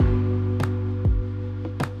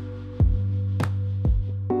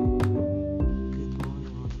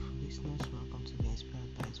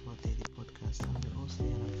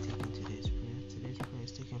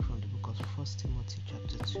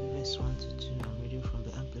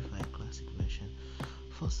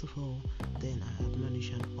First of all, then I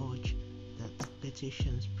admonish and urge that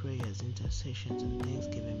petitions, prayers, intercessions, and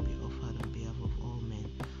thanksgiving be offered on behalf of all men,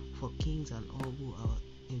 for kings and all who are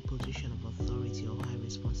in position of authority or high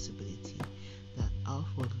responsibility, that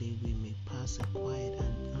outwardly we may pass a quiet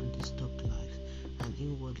and undisturbed life, and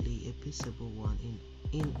inwardly a peaceable one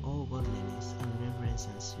in all godliness and reverence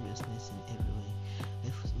and seriousness in every way.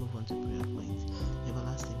 Let's move on to prayer point.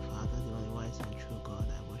 Everlasting Father, the only wise and true God,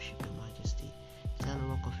 I worship your majesty. Eternal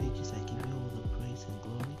Rock of Ages, I give you all the praise and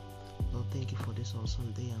glory. Lord, thank you for this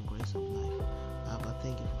awesome day and grace of life. Abba,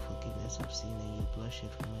 thank you for forgiveness of sin and your blood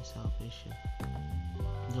shed for my salvation.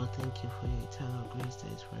 Lord, thank you for your eternal grace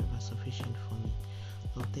that is forever sufficient for me.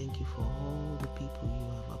 Lord, thank you for all the people you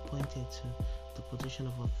have appointed to the position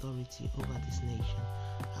of authority over this nation.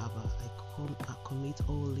 Abba, I commit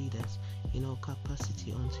all leaders in all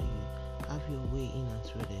capacity unto you. Have your way in and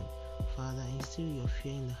through them. Father, instill your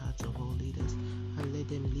fear in the hearts of all leaders and let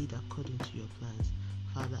them lead according to your plans.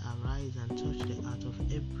 Father, arise and touch the heart of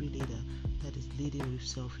every leader that is leading with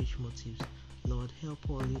selfish motives. Lord, help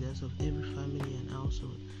all leaders of every family and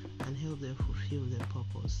household and help them fulfill their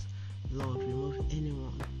purpose. Lord, remove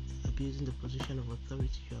anyone abusing the position of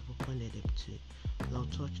authority you have appointed them to.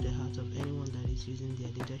 Lord, touch the heart of anyone that is using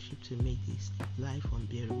their leadership to make this life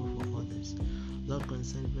unbearable for others. Lord,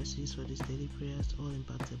 concern verses for these daily prayers, all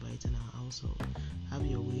impacted by it in our household. Have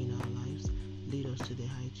your way in our lives. Lead us to the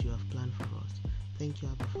heights you have planned for us. Thank you,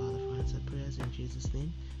 Abba Father, for answered prayers in Jesus'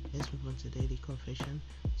 name. Let's move on to daily confession.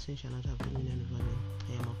 Sin shall not have dominion over me.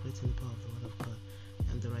 I am operating the power of the Word of God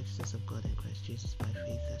and the righteousness of God in Christ Jesus by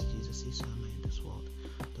faith, as Jesus is, so am I in this world.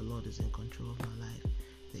 The Lord is in control of my life.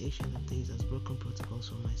 The Ancient of Days has broken protocols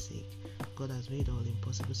for my sake. God has made all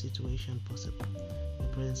impossible situations possible. The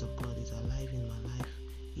presence of God is alive in my life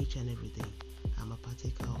each and every day. I'm a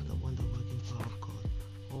partaker of the wonder-working power of God.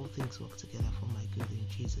 All things work together for my good in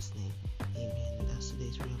Jesus' name. Amen. And that's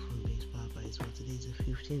today's prayer from BIBHW. Well, today is the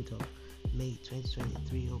 15th of May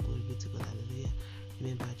 2023. Oh, glory be to God. Hallelujah.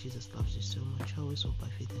 Remember, Jesus loves you so much. Always walk by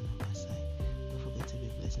faith and not by sight. Don't forget to be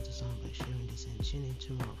a blessing to someone by sharing this, and tune in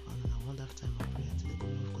tomorrow for another wonderful time of prayer to the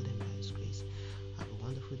glory of God and by His grace. Have a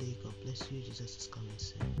wonderful day. God bless you. Jesus is coming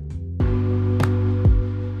soon.